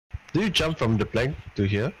Do you jump from the plank to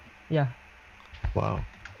here? Yeah. Wow.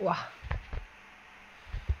 Wow.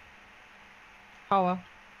 How ah?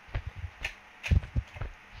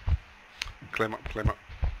 Climb up, climb up.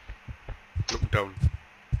 Look down.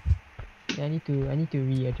 Yeah, I need to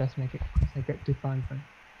readjust my grip because I grabbed too far in front.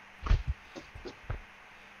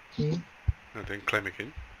 Okay. And then climb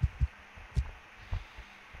again.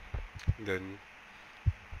 Then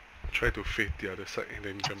try to fade the other side and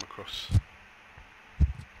then jump across.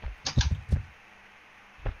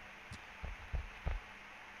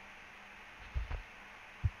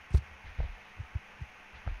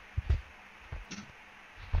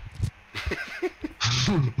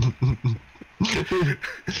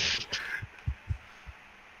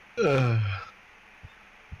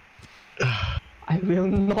 I will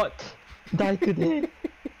not die today.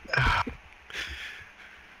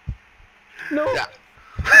 No! Yeah.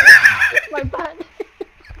 My butt!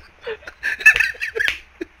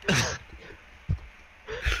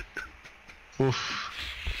 Oof.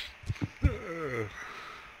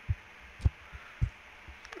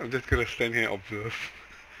 I'm just gonna stand here and observe.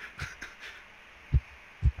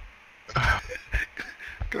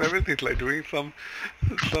 Clement is like doing some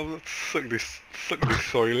suck this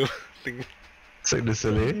soil thing. Suck the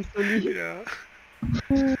soleil. Yeah.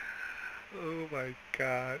 Oh my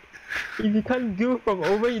god. If you can't do from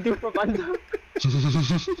over, you do from under.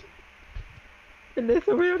 And there's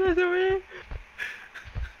a way, there's a way!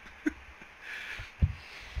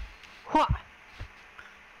 Hua!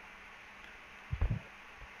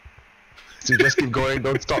 So just keep going,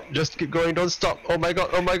 don't stop. Just keep going, don't stop. Oh my god,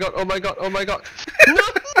 oh my god, oh my god, oh my god.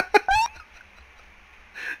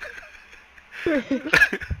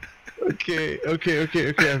 Okay,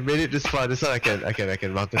 I've made it this far. This one I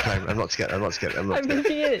can mountain climb. I'm not scared, I'm not scared. I'm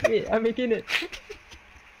making it! Wait, I'm making it!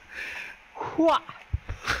 Hua!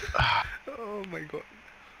 Oh my god.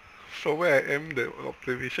 From where I am, the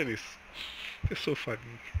observation is just so funny.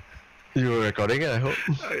 You were recording it, I hope?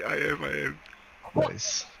 I am.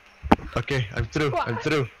 Nice. Okay, I'm through,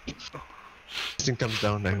 This thing comes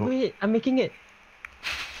down, I hope. Wait, I'm making it!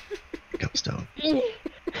 It comes down.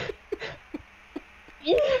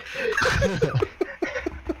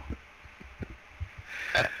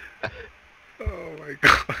 Oh my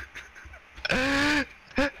god.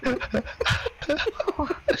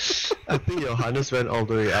 I think your harness went all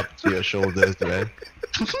the way up to your shoulders, man.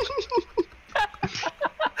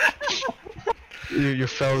 You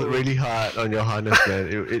fell really hard on your harness, man.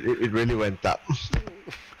 It really went up.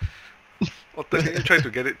 Otter, can you try to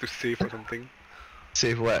get it to save or something?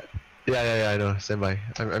 Save what? Yeah, I know. Stand by.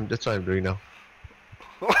 That's what I'm doing now.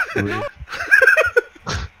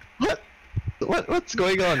 What's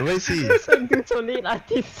going on? Where is he? I'm doing so late,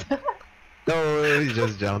 artist. No, he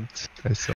just jumped. I saw.